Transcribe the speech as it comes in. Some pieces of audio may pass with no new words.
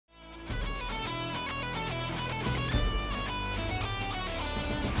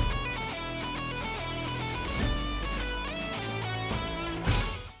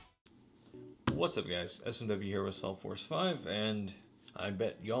What's up, guys? SMW here with Force 5, and I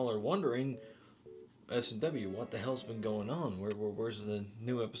bet y'all are wondering, SMW, what the hell's been going on? Where's the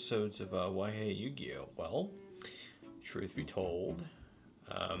new episodes of Why Hey Yu-Gi-Oh? Well, truth be told,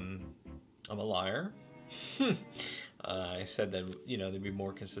 I'm a liar. I said that, there'd be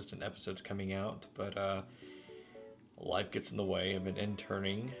more consistent episodes coming out, but life gets in the way. I've been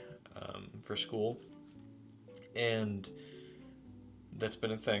interning for school, and that's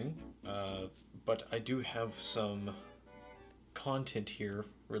been a thing. But I do have some content here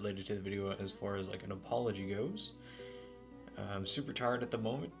related to the video as far as like an apology goes. I'm super tired at the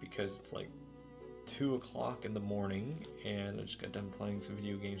moment because it's like 2 o'clock in the morning and I just got done playing some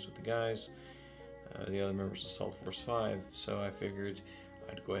video games with the guys, the other members of Force 5, so I figured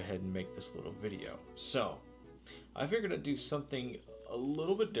I'd go ahead and make this little video. So I figured I'd do something a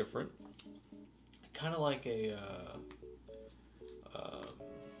little bit different, kind of like a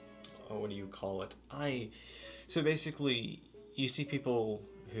what do you call it? So basically, you see people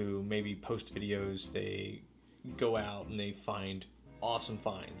who maybe post videos, they go out and they find awesome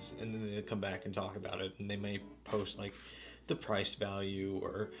finds, and then they come back and talk about it, and they may post like the price value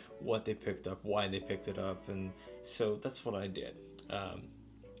or what they picked up, why they picked it up, and so that's what I did. I'm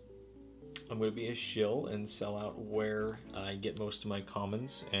going to be a shill and sell out where I get most of my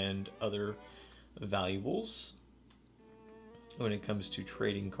commons and other valuables. When it comes to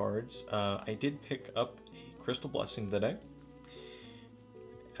trading cards, I did pick up a Crystal Blessing today,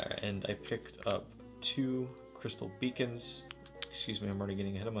 and I picked up 2 Crystal Beacons. Excuse me, I'm already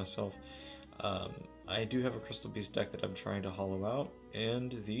getting ahead of myself. I do have a Crystal Beast deck that I'm trying to hollow out,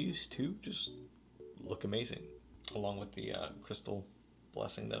 and these 2 just look amazing, along with the Crystal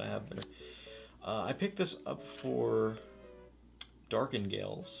Blessing that I have there. I picked this up for Darken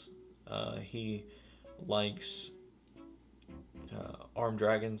Gales. He likes armed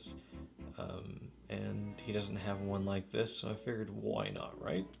dragons, and he doesn't have one like this, so I figured why not,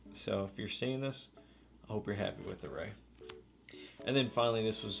 right? So if you're seeing this, I hope you're happy with it, Ray. And then finally,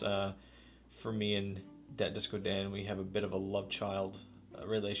 this was for me and Dat Disco Dan. We have a bit of a love child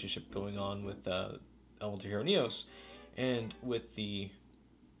relationship going on with Elemental Hero Neos, and with the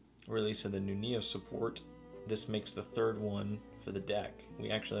release of the new Neos support, this makes the 3rd one for the deck.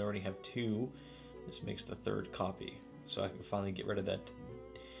 We actually already have 2. This makes the 3rd copy, so I can finally get rid of that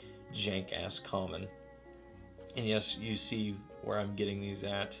jank-ass common. And yes, you see where I'm getting these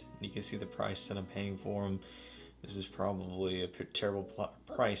at. You can see the price that I'm paying for them. This is probably a terrible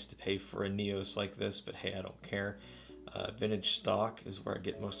price to pay for a Neos like this, but hey, I don't care. Vintage stock is where I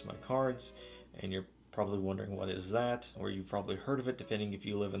get most of my cards, and you're probably wondering what is that, or you've probably heard of it, depending if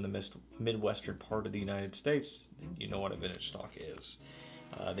you live in the midwestern part of the United States, then you know what a vintage stock is.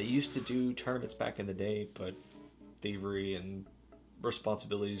 They used to do tournaments back in the day, but thievery and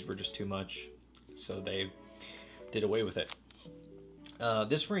responsibilities were just too much, so they did away with it.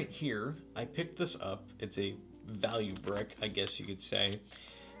 This right here, I picked this up. It's a value brick, I guess you could say,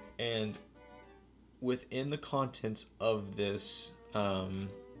 and within the contents of this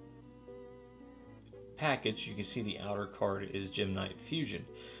package, you can see the outer card is Gem Knight Fusion.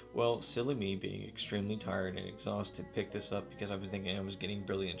 Well, silly me, being extremely tired and exhausted, picked this up because I was thinking I was getting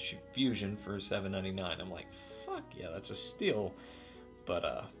Brilliant Fusion for $7.99. I'm like, fuck yeah, that's a steal.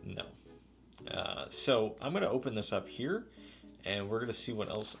 But no. So I'm gonna open this up here, and we're gonna see what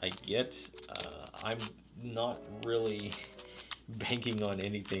else I get. I'm not really banking on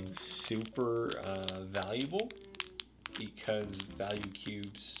anything super valuable, because value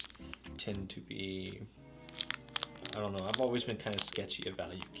cubes tend to be, I don't know, I've always been kind of sketchy of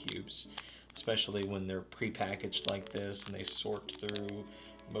value cubes, especially when they're pre-packaged like this and they sort through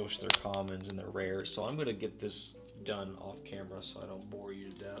most of their commons and their rares. So I'm going to get this done off camera so I don't bore you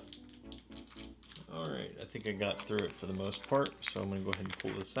to death. Alright, I think I got through it for the most part, so I'm going to go ahead and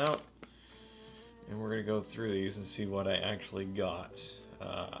pull this out, and we're going to go through these and see what I actually got.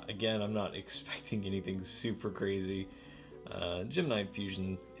 Again, I'm not expecting anything super crazy. Gem Knight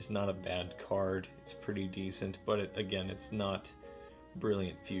Fusion is not a bad card. It's pretty decent, but again, it's not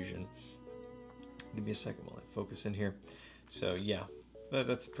Brilliant Fusion. Give me a second while I focus in here. So yeah,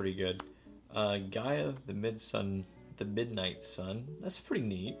 that's pretty good. Gaia, the Midnight Sun. That's pretty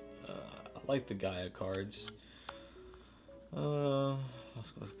neat. I like the Gaia cards.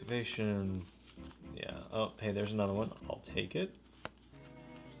 Classical Excavation. Yeah. Oh, hey, there's another one. I'll take it.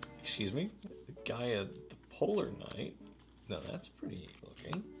 Excuse me. Gaia, the Polar Knight. No, that's pretty neat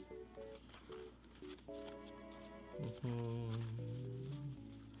looking.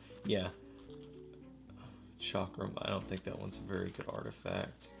 Yeah. Chakram, I don't think that one's a very good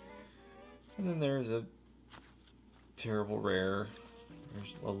artifact. And then there's a terrible rare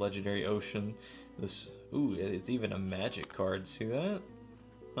There's a legendary ocean. This, ooh, it's even a magic card. See that?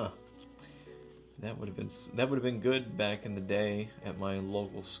 Huh. That would have been good back in the day at my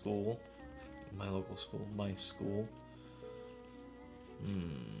local school. My school.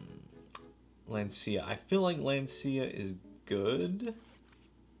 Lancia. I feel like Lancia is good.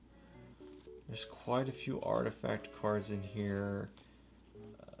 There's quite a few artifact cards in here.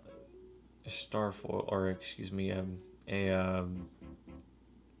 Starfoil, or excuse me, a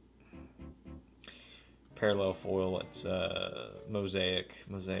parallel foil. It's mosaic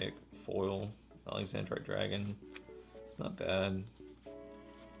foil. Alexandrite dragon. It's not bad.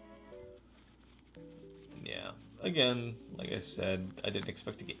 Yeah. Again, like I said, I didn't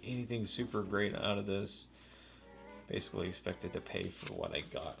expect to get anything super great out of this. Basically expected to pay for what I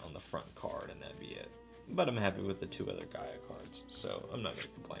got on the front card, and that'd be it. But I'm happy with the 2 other Gaia cards, so I'm not going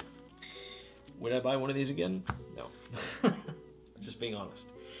to complain. Would I buy one of these again? No. Just being honest.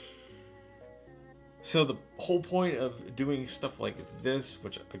 So the whole point of doing stuff like this,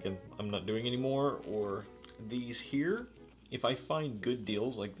 which again, I'm not doing anymore, or these here, if I find good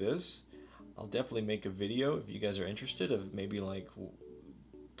deals like this, I'll definitely make a video if you guys are interested, of maybe like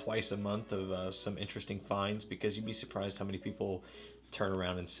twice a month of some interesting finds, because you'd be surprised how many people turn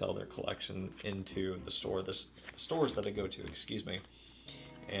around and sell their collection into the stores that I go to, excuse me.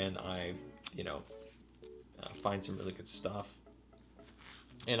 And I, you know, find some really good stuff.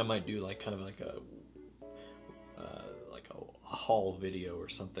 And I might do like kind of like a haul video or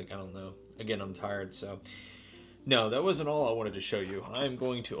something. I don't know. Again, I'm tired, so no, that wasn't all I wanted to show you. I'm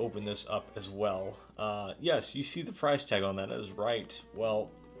going to open this up as well. Yes, you see the price tag on that. That is right. Well,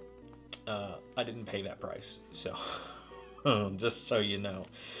 I didn't pay that price, so just so you know.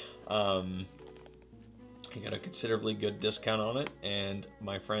 He got a considerably good discount on it, and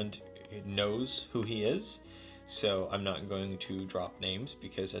my friend knows who he is, so I'm not going to drop names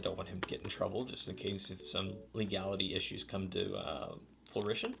because I don't want him to get in trouble, just in case if some legality issues come to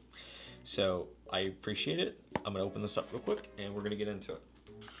fruition. So I appreciate it. I'm gonna open this up real quick, and we're gonna get into it.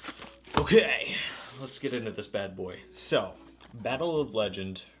 Okay, let's get into this bad boy. So, Battle of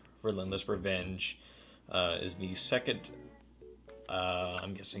Legend, Relentless Revenge is the second,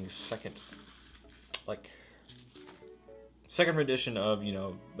 I'm guessing second edition of, you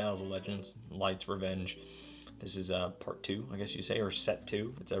know, Battles of Legends, Light's Revenge. This is part 2, I guess you say, or set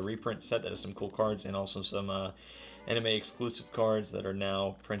 2. It's a reprint set that has some cool cards and also some anime exclusive cards that are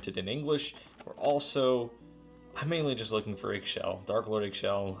now printed in English. I'm mainly just looking for Eggshell, Dark Lord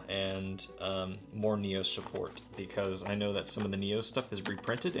Eggshell, and more Neo support, because I know that some of the Neo stuff is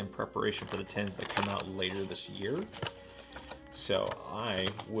reprinted in preparation for the 10s that come out later this year. So I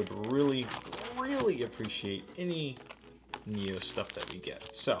would really, really appreciate any Neo stuff that we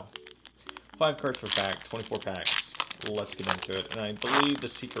get. So, 5 cards per pack, 24 packs. Let's get into it. And I believe the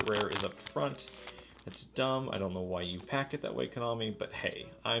secret rare is up front. It's dumb. I don't know why you pack it that way, Konami, but hey,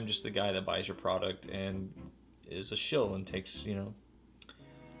 I'm just the guy that buys your product and is a shill and takes, you know,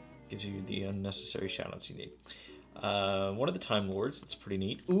 gives you the unnecessary shoutouts you need. One of the Time Lords, that's pretty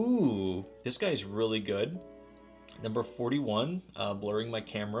neat. Ooh, this guy's really good. Number 41, Blurring My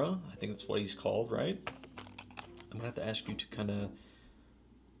Camera. I think that's what he's called, right? I'm gonna have to ask you to kind of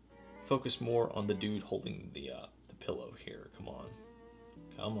focus more on the dude holding the pillow here. Come on.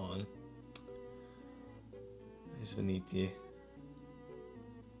 Come on. Sveniti.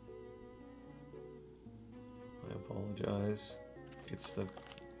 I apologize. It's the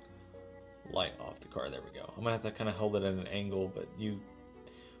light off the card. There we go. I'm gonna have to kind of hold it at an angle, but you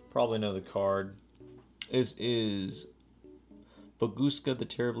probably know the card. This is Boguska the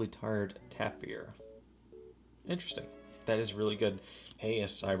Terribly Tired Tapir. Interesting. That is really good. Hey, a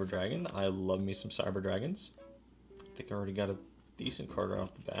Cyber Dragon. I love me some Cyber Dragons. I think I already got a decent card right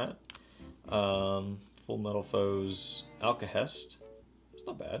off the bat. Full Metal Foes Alcahest. It's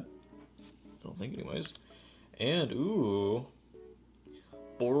not bad. I don't think anyways. And, ooh,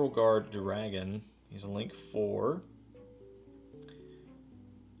 Beauregard Dragon. He's a link 4.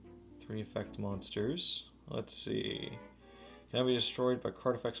 3 effect monsters. Let's see. Cannot be destroyed by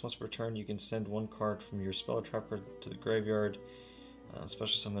card effects once per turn. You can send 1 card from your spell trapper to the graveyard.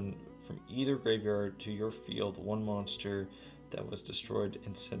 Special summon from either graveyard to your field 1 monster that was destroyed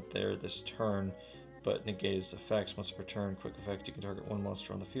and sent there this turn, but negate its effects once per turn. Quick effect, you can target 1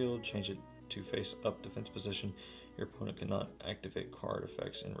 monster on the field, change it to face up defense position. Your opponent cannot activate card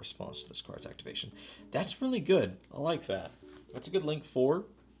effects in response to this card's activation. That's really good. I like that. That's a good link 4.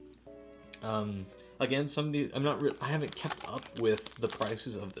 Again, some of these I haven't kept up with the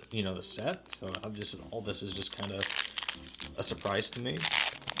prices of the, you know, the set, so all this is just kind of a surprise to me.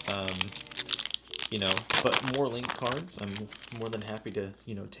 you know, but more Link cards. I'm more than happy to,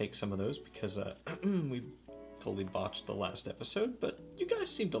 you know, take some of those because we totally botched the last episode, but you guys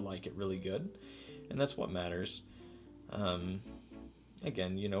seem to like it really good, and that's what matters.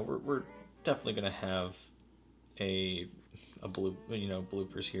 Again, you know, we're definitely gonna have a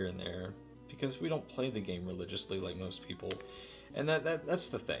bloopers here and there because we don't play the game religiously like most people, and that's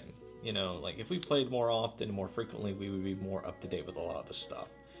the thing. You know, like if we played more often and more frequently, we would be more up to date with a lot of the stuff.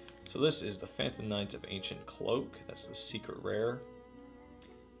 So this is the Phantom Knights of Ancient Cloak. That's the secret rare.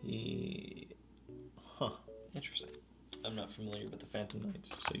 Huh, interesting. I'm not familiar with the Phantom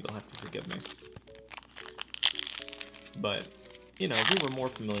Knights, so you'll have to forgive me. But, you know, if we were more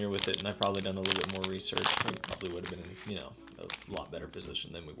familiar with it and I'd probably done a little bit more research, we probably would have been in, you know, a lot better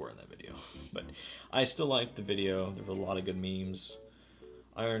position than we were in that video. But I still liked the video. There were a lot of good memes.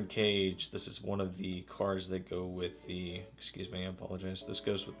 Iron Cage, this is one of the cards that go with the, excuse me, I apologize. This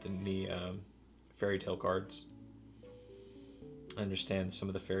goes with the fairy tale cards. I understand some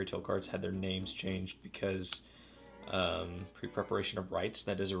of the fairy tale cards had their names changed because pre-preparation of rites.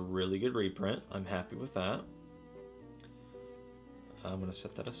 That is a really good reprint. I'm happy with that. I'm going to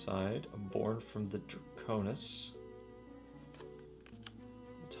set that aside. Born from the Draconis,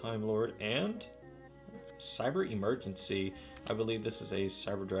 Time Lord, and Cyber Emergency. I believe this is a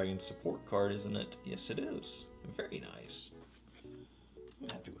Cyber Dragon support card, isn't it? Yes, it is. Very nice. I'm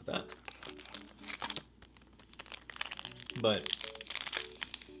happy with that. But,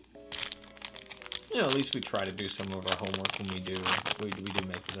 you know, at least we try to do some of our homework when we do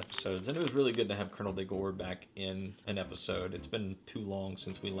make these episodes. And it was really good to have Colonel de Gore back in an episode. It's been too long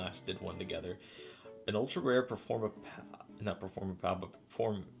since we last did one together. An ultra rare Performage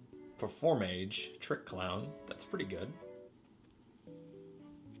Trick Clown. That's pretty good.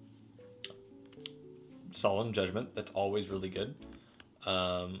 Solemn Judgment. That's always really good.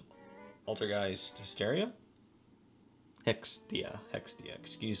 Altergeist Hysteria. Hextia,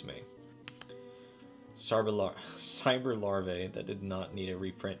 excuse me. Cyber Larvae, that did not need a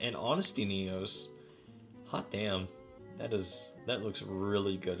reprint. And Honesty Neos, hot damn, that looks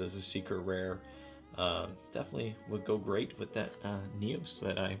really good as a secret rare. Definitely would go great with that Neos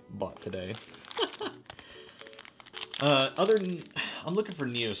that I bought today. I'm looking for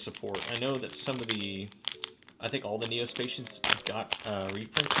Neos support. I know that some of I think all the Neos patients got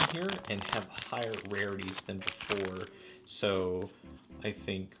reprints in here and have higher rarities than before. So I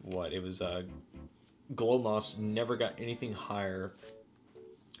think it was Glowmoss never got anything higher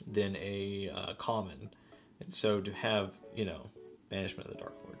than a common, and so to have, you know, Banishment of the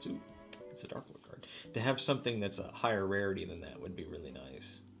Dark Lords, ooh, it's a Dark Lord card. To have something that's a higher rarity than that would be really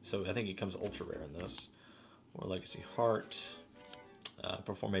nice. So I think it comes ultra rare in this. Or Legacy Heart,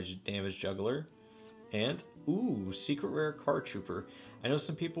 Performage Damage Juggler, and ooh, secret rare Card Trooper. I know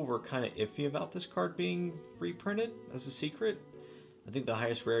some people were kind of iffy about this card being reprinted as a secret. I think the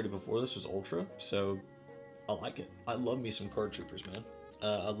highest rarity before this was Ultra, so I like it. I love me some Card Troopers, man.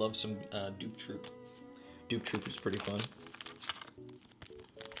 I love some Dupe Troop. Dupe Troop is pretty fun.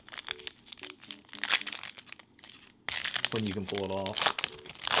 When you can pull it off.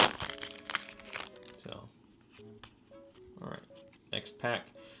 So, alright. Next pack,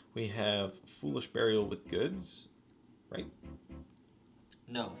 we have Foolish Burial with Goods, right?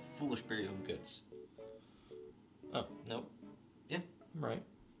 No, Foolish Burial with Goods. Oh, no. Yeah, I'm right.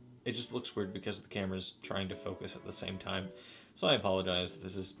 It just looks weird because the camera's trying to focus at the same time. So I apologize.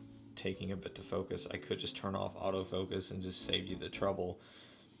 This is taking a bit to focus. I could just turn off autofocus and just save you the trouble.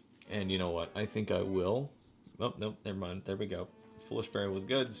 And you know what? I think I will. Oh, nope, never mind. There we go. Foolish Burial with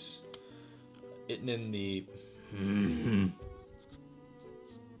Goods. Getting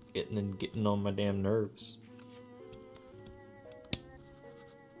on my damn nerves.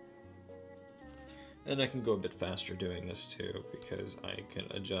 And I can go a bit faster doing this too, because I can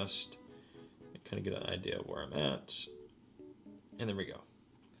adjust and kind of get an idea of where I'm at. And there we go.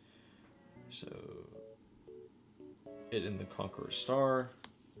 So, in the Conqueror Star,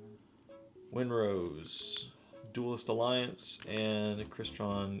 Windrose, Duelist Alliance, and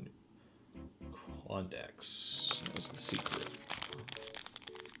Crystron Quandex. That's the secret.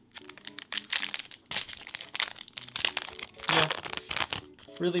 Yeah.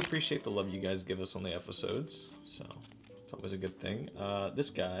 Really appreciate the love you guys give us on the episodes, so it's always a good thing. This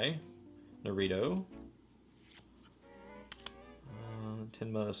guy, Naruto,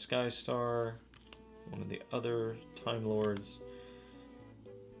 Tenma Skystar, one of the other Time Lords.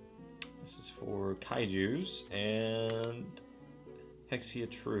 This is for Kaijus, and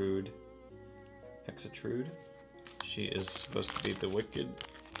Hexatrude. She is supposed to be the wicked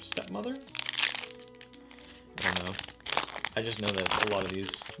stepmother? I don't know. I just know that a lot of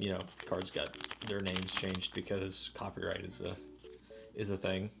these, you know, cards got their names changed because copyright is a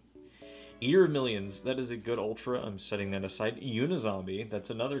thing. Eater of Millions, that is a good ultra. I'm setting that aside. Unizombie, that's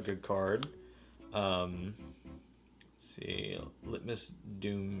another good card. Let's see, Litmus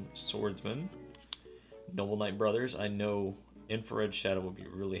Doom Swordsman. Noble Knight Brothers, I know Infrared Shadow will be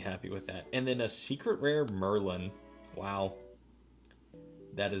really happy with that. And then a secret rare Merlin. Wow.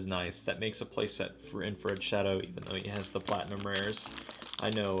 That is nice. That makes a playset for Infrared Shadow, even though he has the Platinum Rares. I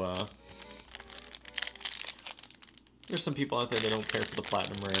know, there's some people out there that don't care for the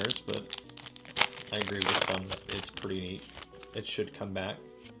Platinum Rares, but I agree with some that it's pretty neat. It should come back.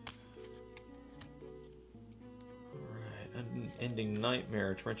 Alright, Unending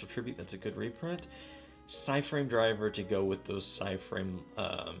Nightmare, Torrential Tribute, that's a good reprint. Psyframe Driver to go with those Psyframe,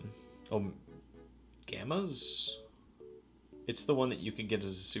 Gammas? It's the one that you can get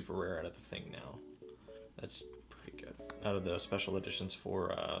as a super rare out of the thing now. That's pretty good. Out of the special editions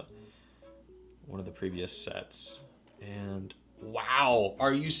for one of the previous sets. And wow,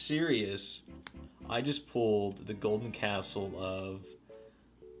 are you serious? I just pulled the Golden Castle of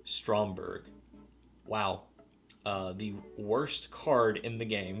Stromberg. Wow. The worst card in the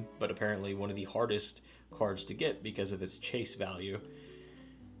game, but apparently one of the hardest cards to get because of its chase value.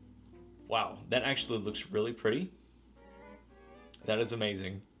 Wow, that actually looks really pretty. That is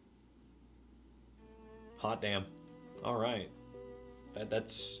amazing. Hot damn. All right.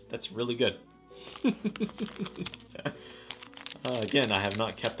 That's really good. Again, I have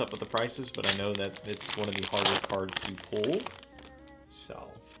not kept up with the prices, but I know that it's one of the harder cards to pull. So,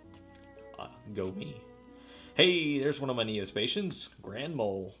 go me. Hey, there's one of my Neospacians. Grand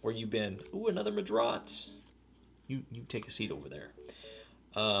Mole, where you been? Ooh, another Madrot. You take a seat over there.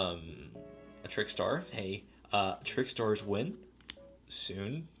 A Trickstar. Hey, Trickstars win.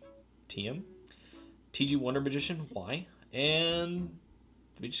 Soon. TM. TG Wonder Magician. Why? And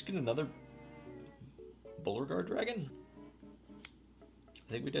did we just get another Beauregard Dragon?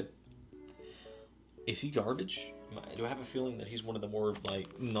 I think we did. Is he garbage? Do I have a feeling that he's one of the more, like,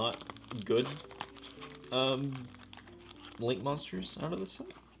 not good Link monsters out of this set?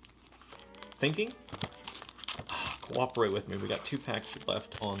 Thinking? Cooperate with me. We got 2 packs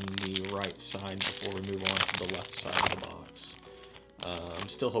left on the right side before we move on to the left side of the box. I'm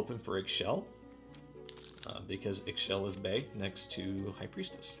still hoping for Eggshell, because Eggshell is Bay next to High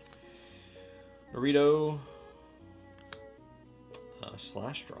Priestess. Naruto,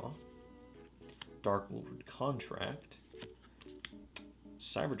 Slash Draw, Dark Lord Contract,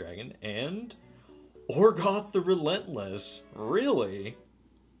 Cyber Dragon, and Orgoth the Relentless. Really?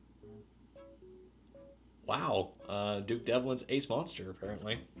 Wow. Duke Devlin's Ace Monster,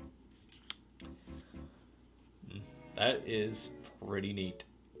 apparently. That is pretty neat.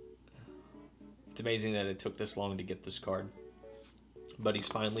 It's amazing that it took this long to get this card. But he's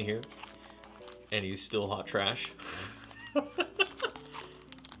finally here. And he's still hot trash.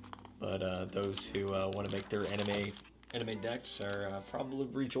 But those who want to make their anime decks are probably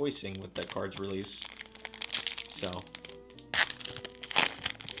rejoicing with that card's release. So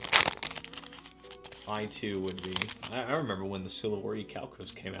I too would be. I remember when the Silawari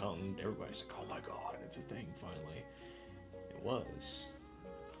Calcos came out and everybody's like, oh my god, it's a thing finally. It was.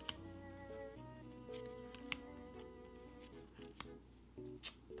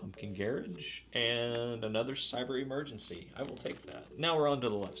 Pumpkin Garage and another Cyber Emergency. I will take that. Now we're on to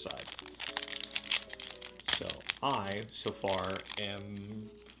the left side. So I, so far, am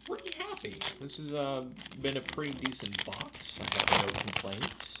pretty happy. This has been a pretty decent box. I have no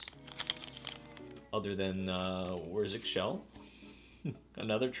complaints. Other than, where's Eggshell?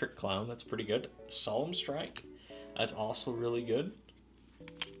 Another Trick Clown, that's pretty good. Solemn Strike, that's also really good.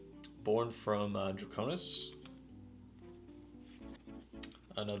 Born from Draconis.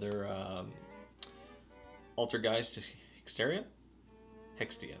 Another Altergeist Hextia,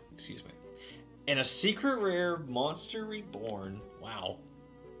 excuse me. And a secret rare Monster Reborn. Wow.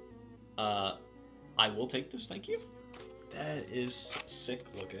 I will take this, thank you. That is sick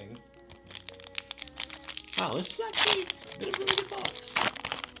looking. Wow, this is actually been a really good box.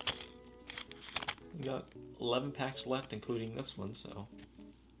 We got 11 packs left, including this one, so.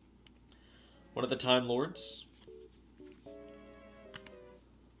 One of the Time Lords.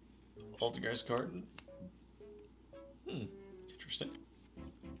 Altergeist card. Interesting.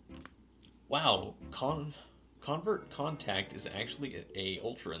 Wow, Convert Contact is actually a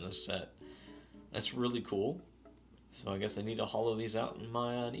Ultra in this set. That's really cool. So I guess I need to hollow these out in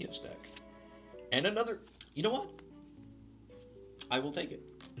my Neos deck. And another, you know what? I will take it.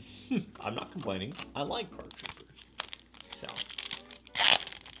 I'm not complaining. I like Card Trooper. So.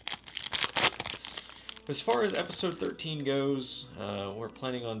 As far as episode 13 goes, we're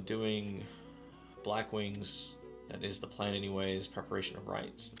planning on doing Black Wings, that is the plan anyways, Preparation of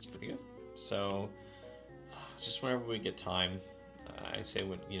Rites, that's pretty good. So, just whenever we get time, I say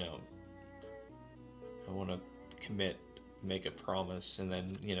when, you know, I want to commit, make a promise, and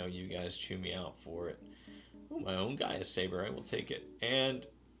then, you know, you guys chew me out for it. Oh, my own Gaia Saber, I will take it. And,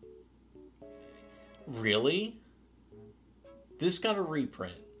 really? This got a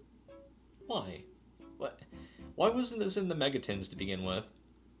reprint. Why? What? Why wasn't this in the Megatins to begin with?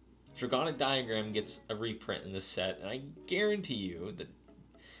 Dragonic Diagram gets a reprint in this set, and I guarantee you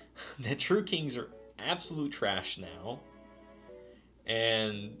that True Kings are absolute trash now.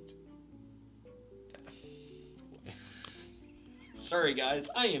 And sorry guys,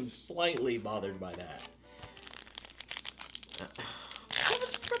 I am slightly bothered by that. That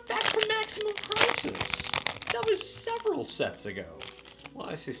was back from Maximum Crisis. That was several sets ago. Well,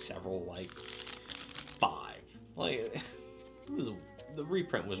 I say several, like 5. Like, it was, the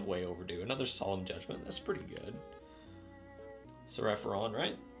reprint was way overdue. Another Solemn Judgment, that's pretty good. Seraphoron,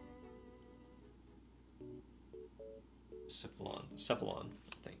 right? Cephalon,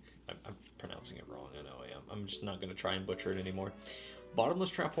 I think. I'm pronouncing it wrong, I know I am. I'm just not going to try and butcher it anymore. Bottomless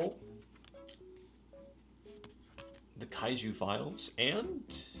Trap Hole. The Kaiju Files, and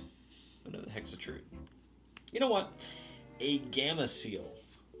another Hexatrude. You know what? A Gamma Seal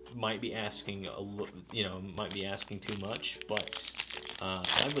might be asking might be asking too much, but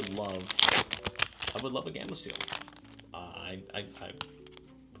I would love a Gamma Seal. I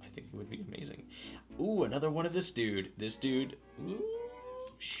think it would be amazing. Ooh, another one of this dude. This dude. Ooh,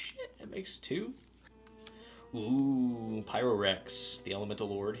 shit, that makes 2. Ooh, Pyrorex, the Elemental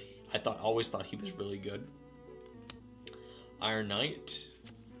Lord. Always thought he was really good. Iron Knight,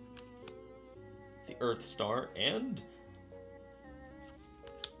 the Earth Star, and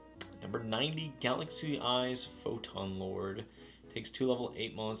number 90, Galaxy Eyes Photon Lord. Takes 2 level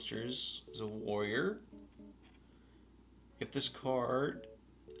 8 monsters as a warrior. If this card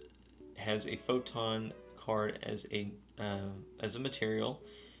has a photon card as a material,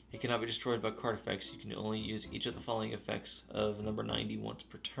 it cannot be destroyed by card effects. You can only use each of the following effects of number 90 once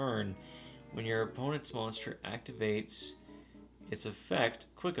per turn. When your opponent's monster activates its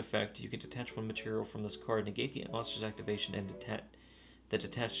quick effect, you can detach 1 material from this card, negate the monster's activation, and the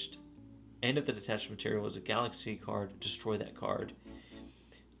detached end of the detached material is a galaxy card. Destroy that card.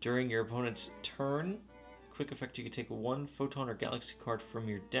 During your opponent's turn, quick effect, you can take 1 photon or galaxy card from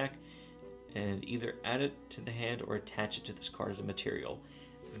your deck and either add it to the hand or attach it to this card as a material.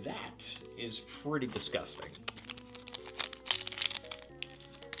 That is pretty disgusting.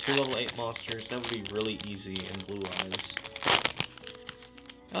 2 level 8 monsters, that would be really easy in Blue Eyes.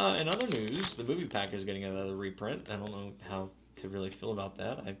 In other news, the movie pack is getting another reprint. I don't know how to really feel about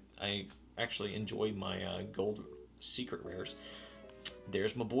that. I actually enjoy my gold secret rares.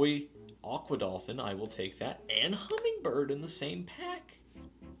 There's my boy Aqua Dolphin. I will take that. And Hummingbird in the same pack.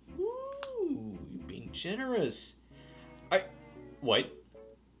 Ooh, you're being generous. Wait.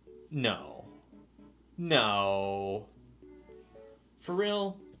 No. No. For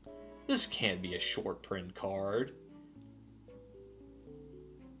real? This can't be a short print card.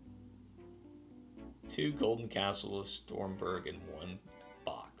 2 Golden Castle of Stormberg in 1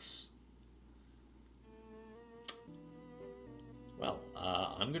 box. Well,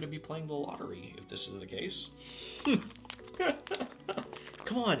 I'm going to be playing the lottery if this is the case.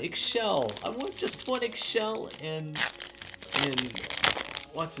 Come on, Excel. I want just 1 Excel and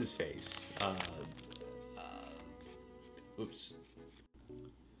what's his face? Oops.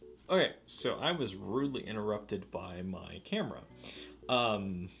 Okay, so I was rudely interrupted by my camera.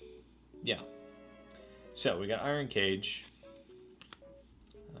 Yeah. So we got Iron Cage,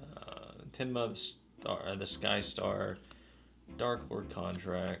 Tenma the Sky Star, Dark Lord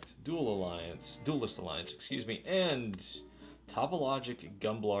Contract, Duelist Alliance, excuse me, and Topologic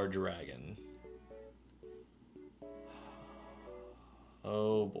Gumblar Dragon.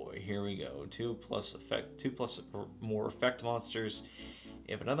 Oh boy, here we go. 2 plus or more effect monsters.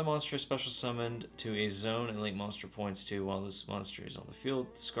 If another monster is special summoned to a zone and link monster points to while this monster is on the field,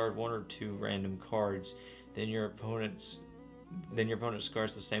 discard 1 or 2 random cards. Then your opponent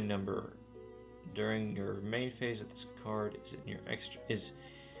discards the same number during your main phase. If this card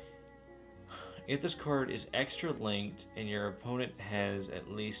if this card is extra linked and your opponent has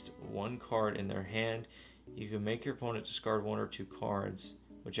at least 1 card in their hand, you can make your opponent discard 1 or 2 cards,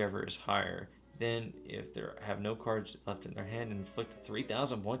 whichever is higher. Then, if they have no cards left in their hand, and inflict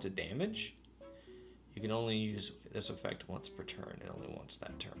 3,000 points of damage, you can only use this effect once per turn, and only once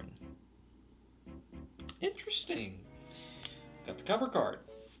that turn. Interesting. Got the cover card.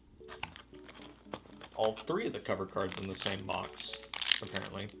 All 3 of the cover cards in the same box,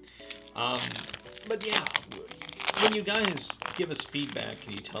 apparently. But yeah, when you guys give us feedback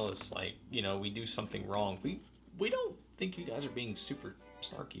and you tell us, like, you know, we do something wrong, we don't think you guys are being super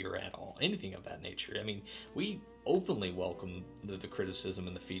snarky or at all anything of that nature. I mean, we openly welcome the criticism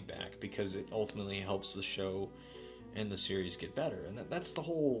and the feedback because it ultimately helps the show and the series get better, and that's the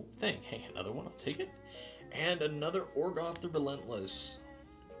whole thing. Hey, another one, I'll take it. And another Orgoth the Relentless.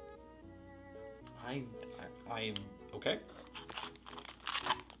 I okay.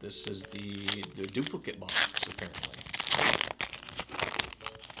 This is the duplicate box, apparently.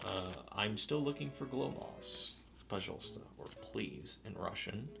 I'm still looking for Glomos, Pajolsta, or Please in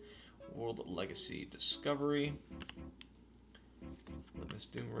Russian. World Legacy Discovery. Litmus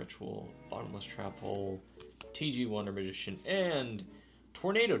Doom Ritual, Bottomless Trap Hole, TG Wonder Magician, and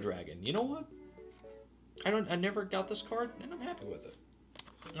Tornado Dragon. You know what? I never got this card, and I'm happy with it.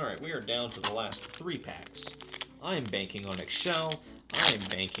 Alright, we are down to the last 3 packs. I am banking on Excel, I am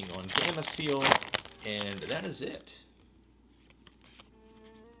banking on Gamma Seal, and that is it.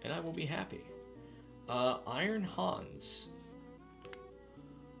 And I will be happy. Iron Hans.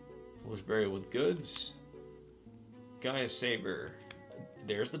 Foolish Burial with Goods. Gaia Saber.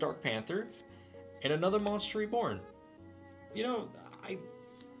 There's the Dark Panther. And another Monster Reborn. You know,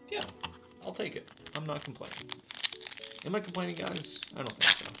 yeah, I'll take it. I'm not complaining. Am I complaining, guys? I don't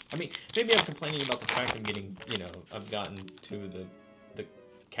think so. I mean, maybe I'm complaining about the fact I'm getting, you know, I've gotten to the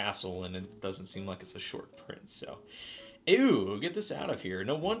castle and it doesn't seem like it's a short print, so. Ew, get this out of here.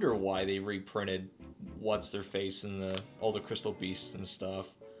 No wonder why they reprinted What's-Their-Face and all the Crystal Beasts and stuff.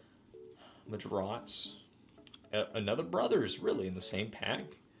 The Draughts. Another Brothers, really, in the same pack.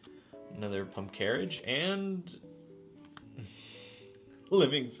 Another Pump Carriage, and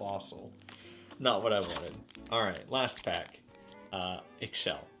Living Fossil. Not what I wanted. Alright, last pack.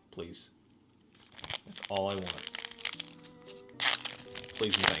 Excel, please. That's all I want.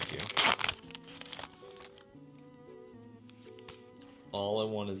 Please and thank you. All I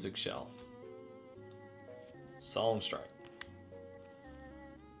want is Excel. Solemn Strike.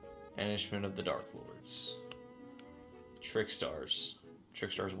 Banishment of the Dark Lords. Trickstars.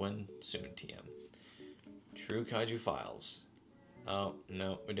 Trickstars win soon, TM. True Kaiju Files. Oh,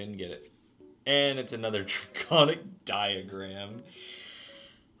 no, we didn't get it. And it's another Draconic Diagram.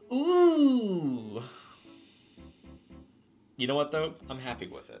 Ooh! You know what, though? I'm happy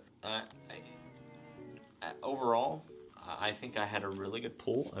with it. Overall, I think I had a really good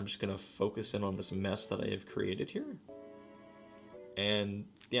pull. I'm just going to focus in on this mess that I have created here. And,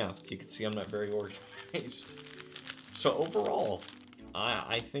 yeah, you can see I'm not very organized. So overall,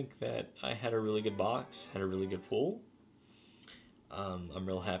 I think that I had a really good box, had a really good pull. I'm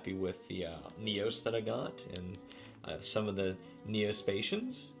real happy with the Neos that I got and some of the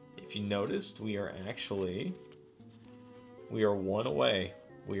Neospatians. If you noticed, we are one away.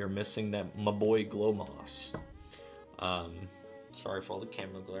 We are missing that my boy Glomos. Sorry for all the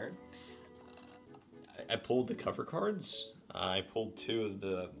camera glare. I pulled the cover cards. I pulled 2 of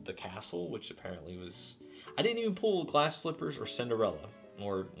the castle, which apparently was... I didn't even pull Glass Slippers or Cinderella,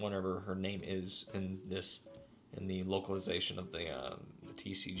 or whatever her name is in the localization of the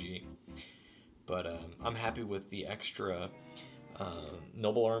TCG. But I'm happy with the extra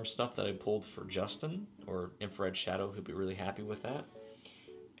Noble Arm stuff that I pulled for Justin, or Infrared Shadow. He'll be really happy with that.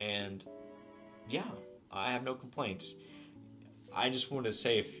 And yeah, I have no complaints. I just wanted to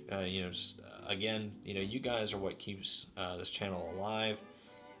say, if you know, just again, you know, you guys are what keeps this channel alive.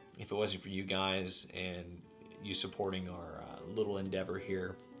 If it wasn't for you guys and you supporting our little endeavor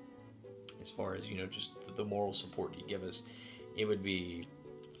here, as far as, you know, just the moral support you give us, it would be,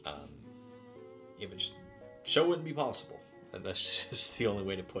 show wouldn't be possible. That's just the only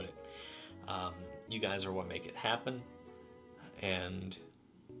way to put it. You guys are what make it happen, and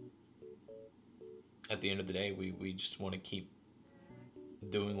at the end of the day, we just want to keep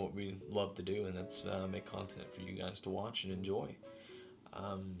doing what we love to do, and that's make content for you guys to watch and enjoy.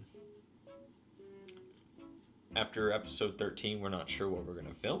 After episode 13, we're not sure what we're going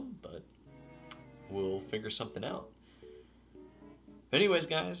to film, but we'll figure something out. Anyways,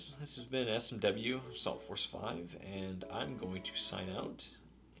 guys, this has been SMW Salt Force 5, and I'm going to sign out,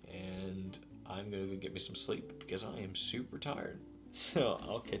 and I'm going to go get me some sleep because I am super tired. So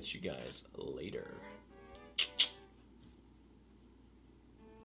I'll catch you guys later.